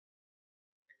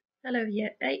Hello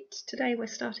Year 8. Today we're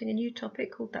starting a new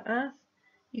topic called the Earth.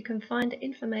 You can find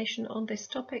information on this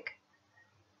topic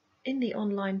in the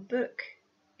online book.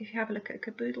 If you have a look at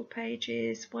Caboodle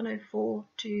pages 104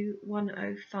 to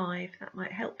 105, that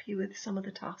might help you with some of the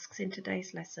tasks in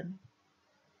today's lesson.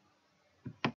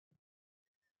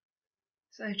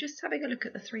 So just having a look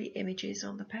at the three images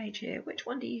on the page here, which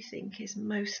one do you think is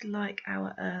most like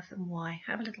our Earth and why?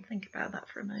 Have a little think about that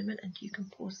for a moment and you can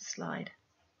pause the slide.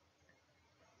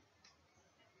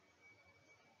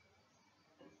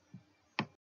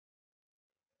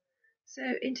 So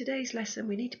in today's lesson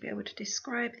we need to be able to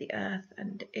describe the Earth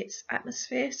and its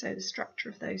atmosphere, so the structure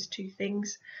of those two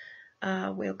things.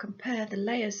 We'll compare the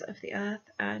layers of the Earth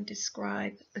and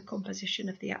describe the composition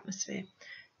of the atmosphere.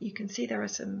 You can see there are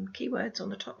some keywords on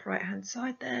the top right hand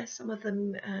side there. Some of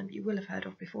them you will have heard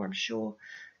of before, I'm sure.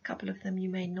 A couple of them you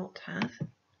may not have.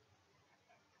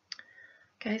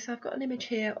 Okay, so I've got an image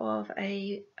here of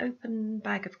an open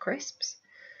bag of crisps,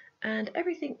 and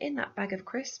everything in that bag of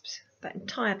crisps, that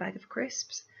entire bag of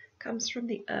crisps, comes from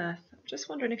the Earth. I'm just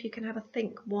wondering if you can have a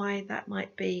think why that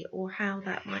might be or how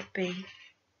that might be.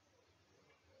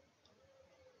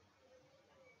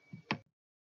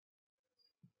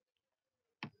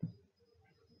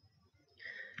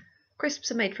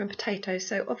 Crisps are made from potatoes,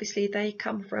 so obviously they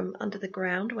come from under the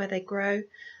ground where they grow,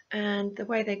 and the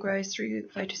way they grow is through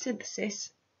photosynthesis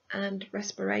and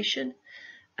respiration,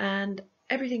 and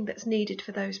everything that's needed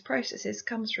for those processes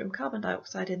comes from carbon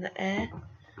dioxide in the air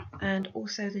and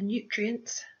also the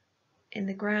nutrients in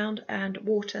the ground and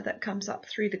water that comes up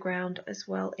through the ground as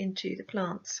well into the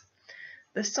plants.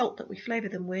 The salt that we flavour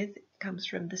them with comes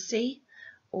from the sea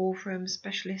or from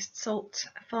specialist salt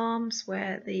farms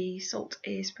where the salt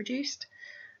is produced.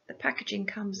 The packaging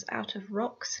comes out of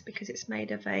rocks because it's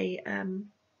made of a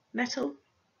metal,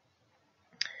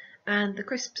 and the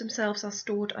crisps themselves are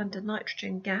stored under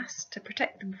nitrogen gas to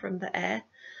protect them from the air,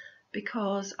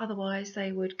 because otherwise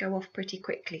they would go off pretty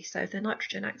quickly. So the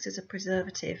nitrogen acts as a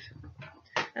preservative,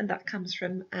 and that comes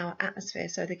from our atmosphere,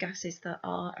 so the gases that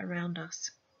are around us.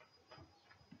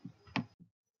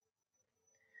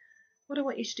 What I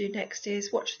want you to do next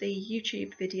is watch the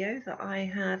YouTube video that I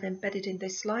have embedded in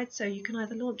this slide, so you can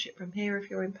either launch it from here if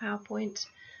you're in PowerPoint,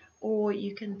 or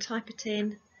you can type it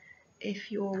in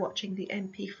if you're watching the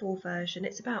MP4 version.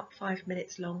 It's about 5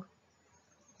 minutes long.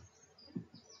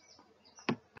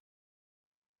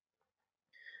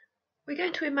 We're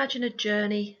going to imagine a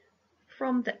journey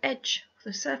from the edge,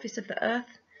 the surface of the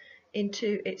Earth,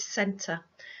 into its centre.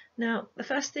 Now, the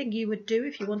first thing you would do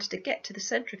if you wanted to get to the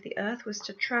centre of the Earth was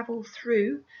to travel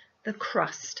through the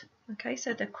crust. Okay,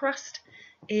 so the crust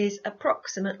is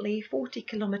approximately 40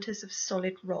 kilometres of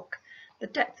solid rock. The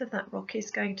depth of that rock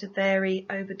is going to vary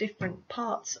over different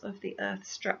parts of the Earth's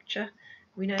structure.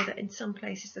 We know that in some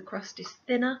places the crust is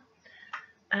thinner,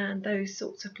 and those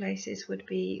sorts of places would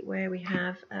be where we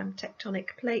have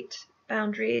tectonic plate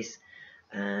boundaries,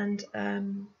 and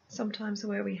sometimes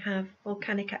where we have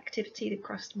volcanic activity, the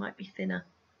crust might be thinner.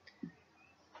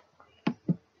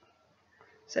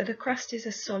 So the crust is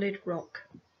a solid rock.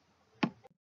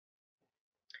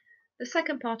 The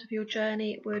second part of your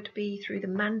journey would be through the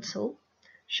mantle,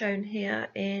 shown here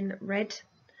in red.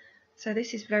 So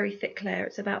this is very thick layer.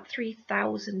 It's about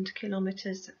 3,000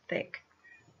 kilometres thick.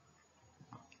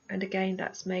 And again,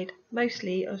 that's made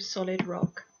mostly of solid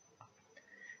rock.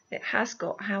 It has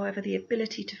got, however, the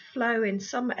ability to flow in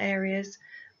some areas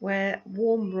where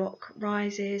warm rock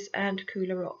rises and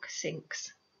cooler rock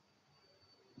sinks.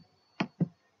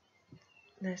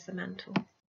 There's the mantle.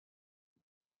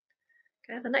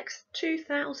 Okay, the next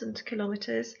 2,000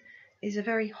 kilometres is a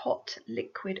very hot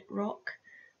liquid rock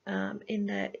in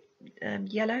the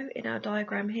yellow in our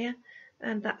diagram here,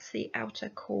 and that's the outer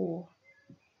core.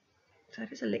 So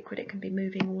if it's a liquid, it can be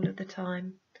moving all of the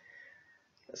time.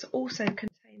 It also contains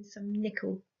some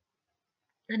nickel,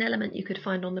 an element you could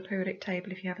find on the periodic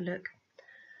table if you have a look.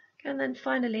 And then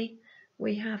finally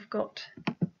we have got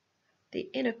the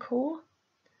inner core,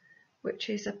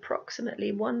 which is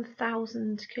approximately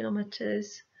 1,000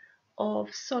 kilometres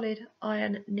of solid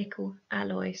iron nickel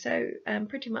alloy. So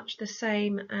pretty much the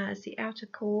same as the outer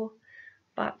core,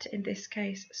 but in this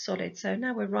case solid. So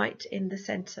now we're right in the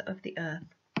centre of the Earth.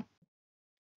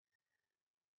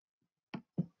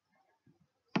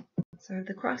 So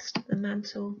the crust, the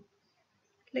mantle,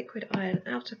 liquid iron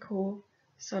outer core,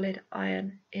 solid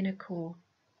iron inner core.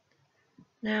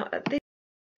 Now at this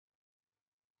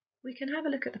we can have a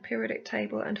look at the periodic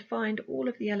table and find all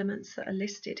of the elements that are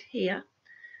listed here,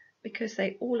 because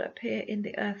they all appear in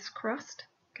the Earth's crust.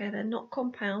 Okay, they're not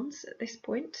compounds at this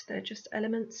point, they're just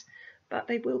elements, but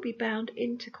they will be bound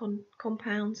into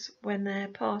compounds when they're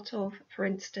part of, for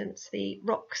instance, the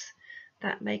rocks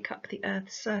that make up the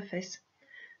Earth's surface.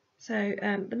 So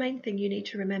the main thing you need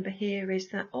to remember here is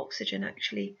that oxygen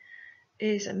actually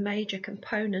is a major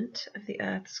component of the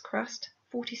Earth's crust.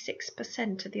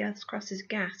 46% of the Earth's crust is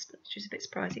gas, which is a bit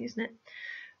surprising, isn't it?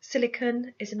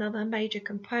 Silicon is another major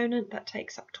component that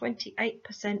takes up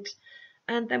 28%,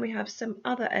 and then we have some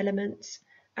other elements: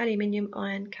 aluminium,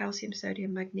 iron, calcium,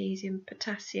 sodium, magnesium,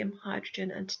 potassium,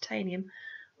 hydrogen and titanium,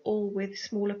 all with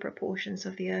smaller proportions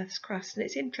of the Earth's crust. And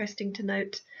it's interesting to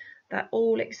note that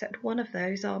all except one of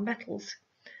those are metals.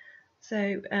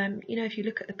 So, if you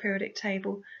look at the periodic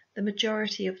table, the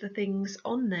majority of the things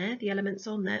on there, the elements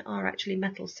on there, are actually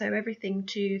metals. So everything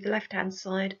to the left-hand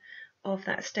side of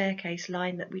that staircase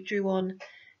line that we drew on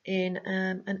in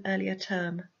an earlier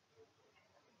term.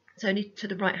 It's only to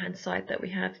the right-hand side that we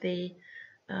have the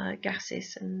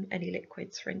gases and any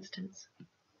liquids, for instance.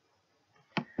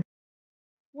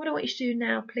 What I want you to do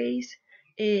now, please,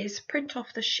 is print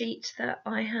off the sheet that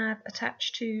I have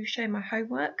attached to show my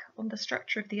homework on the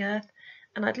structure of the Earth,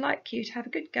 and I'd like you to have a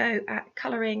good go at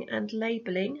colouring and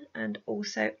labelling, and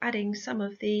also adding some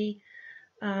of the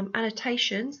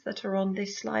annotations that are on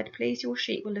this slide, please. Your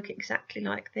sheet will look exactly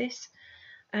like this,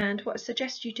 and what I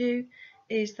suggest you do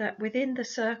is that within the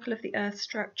circle of the Earth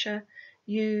structure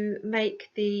you make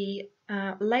the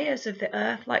layers of the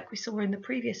Earth like we saw in the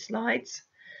previous slides,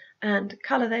 and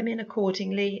colour them in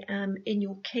accordingly in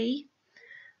your key,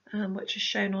 which is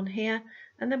shown on here.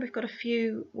 And then we've got a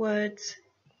few words,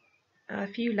 a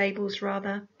few labels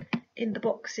rather, in the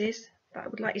boxes that I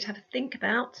would like you to have a think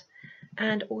about,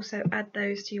 and also add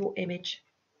those to your image.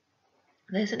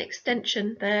 There's an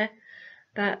extension there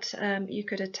that you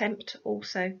could attempt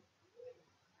also.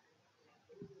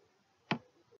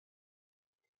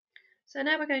 So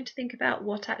now we're going to think about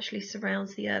what actually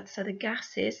surrounds the Earth. So the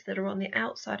gases that are on the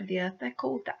outside of the Earth, they're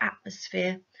called the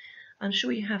atmosphere. I'm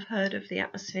sure you have heard of the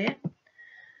atmosphere.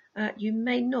 You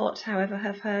may not, however,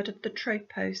 have heard of the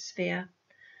troposphere.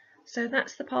 So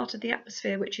that's the part of the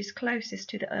atmosphere which is closest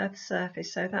to the Earth's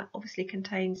surface. So that obviously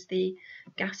contains the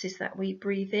gases that we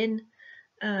breathe in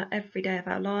every day of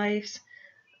our lives.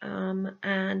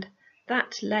 And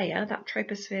that layer, that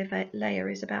troposphere layer,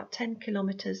 is about 10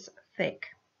 kilometres thick.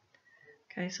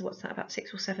 Okay, so what's that, about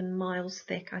 6 or 7 miles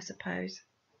thick, I suppose.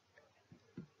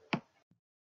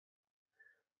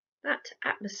 That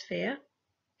atmosphere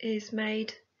is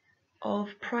made of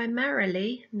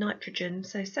primarily nitrogen,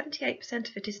 so 78%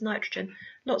 of it is nitrogen.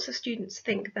 Lots of students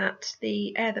think that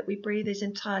the air that we breathe is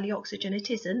entirely oxygen.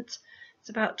 It isn't. It's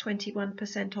about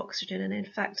 21% oxygen, and in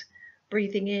fact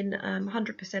breathing in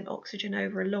 100% oxygen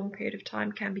over a long period of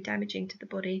time can be damaging to the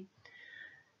body.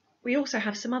 We also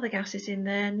have some other gases in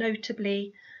there,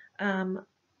 notably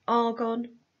argon,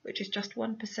 which is just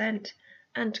 1%,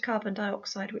 and carbon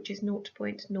dioxide, which is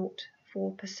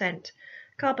 0.04%.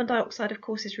 Carbon dioxide, of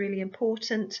course, is really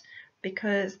important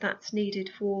because that's needed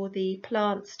for the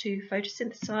plants to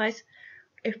photosynthesize.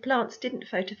 If plants didn't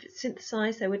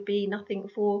photosynthesize, there would be nothing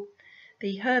for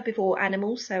the herbivore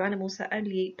animals, so animals that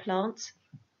only eat plants,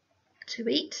 to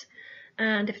eat.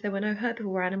 And if there were no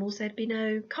herbivore animals, there'd be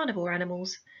no carnivore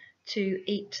animals to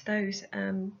eat those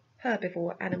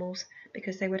herbivore animals,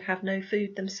 because they would have no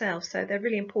food themselves. So they're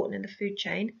really important in the food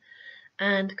chain.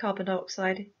 And carbon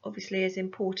dioxide obviously is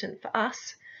important for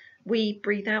us. We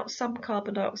breathe out some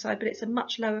carbon dioxide, but it's a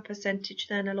much lower percentage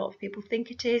than a lot of people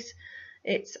think it is.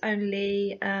 It's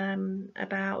only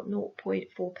about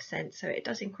 0.4%, so it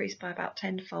does increase by about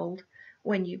 10-fold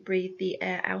when you breathe the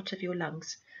air out of your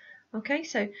lungs. Okay,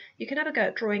 so you can have a go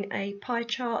at drawing a pie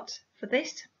chart for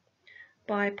this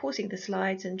by pausing the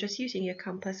slides and just using your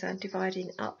compass and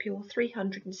dividing up your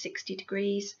 360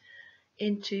 degrees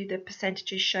into the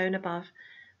percentages shown above.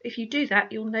 If you do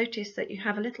that, you'll notice that you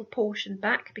have a little portion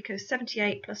back, because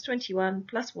 78 plus 21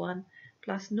 plus 1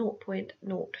 plus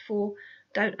 0.04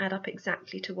 don't add up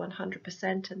exactly to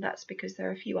 100%, and that's because there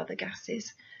are a few other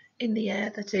gases in the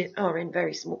air that are in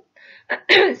very small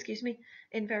excuse me,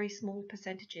 in very small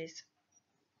percentages.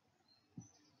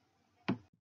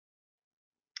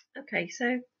 Okay, so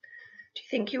do you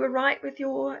think you were right with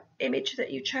your image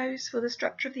that you chose for the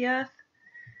structure of the Earth?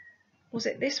 Was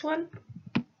it this one?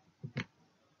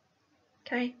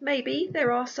 Okay, maybe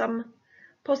there are some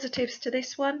positives to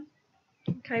this one.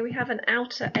 Okay, we have an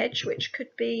outer edge which could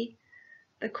be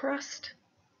the crust.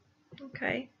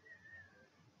 Okay,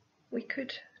 we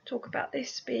could talk about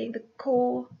this being the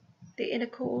core, the inner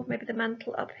core, maybe the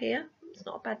mantle up here. It's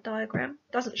not a bad diagram.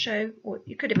 It doesn't show, or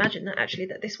you could imagine that actually,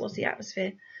 that this was the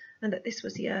atmosphere and that this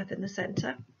was the Earth in the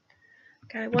centre.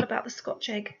 Okay, what about the Scotch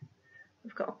egg?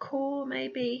 We've got a core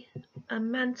maybe, a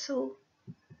mantle,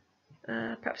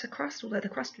 perhaps a crust, although the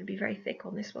crust would be very thick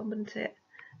on this one, wouldn't it?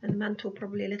 And the mantle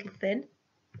probably a little thin.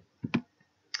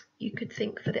 You could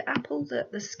think for the apple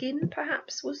that the skin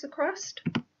perhaps was the crust.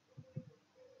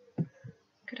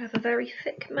 Could have a very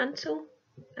thick mantle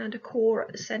and a core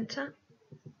at the centre.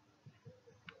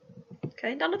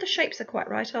 Okay, none of the shapes are quite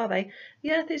right, are they?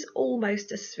 The Earth is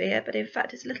almost a sphere, but in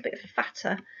fact it's a little bit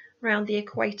fatter around the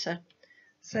equator.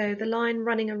 So the line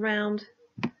running around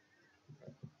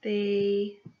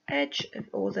the edge,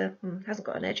 or the hasn't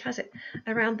got an edge, has it?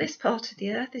 Around this part of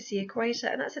the Earth is the equator,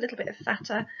 and that's a little bit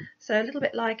fatter. So a little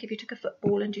bit like if you took a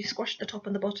football and you squashed the top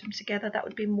and the bottom together, that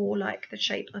would be more like the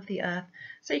shape of the Earth.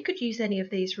 So you could use any of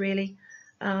these really.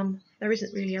 There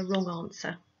isn't really a wrong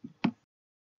answer.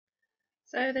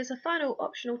 So there's a final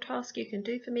optional task you can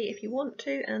do for me if you want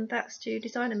to, and that's to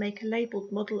design and make a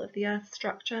labelled model of the Earth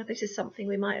structure. This is something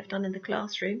we might have done in the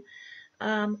classroom.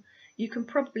 You can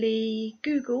probably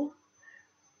Google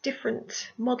different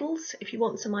models if you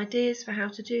want some ideas for how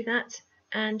to do that,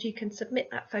 and you can submit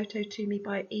that photo to me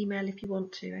by email if you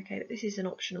want to. Okay, but this is an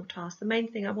optional task. The main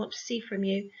thing I want to see from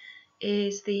you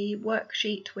is the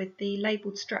worksheet with the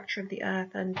labelled structure of the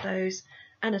Earth and those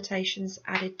annotations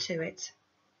added to it.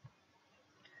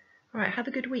 All right, have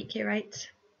a good week, Year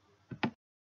 8.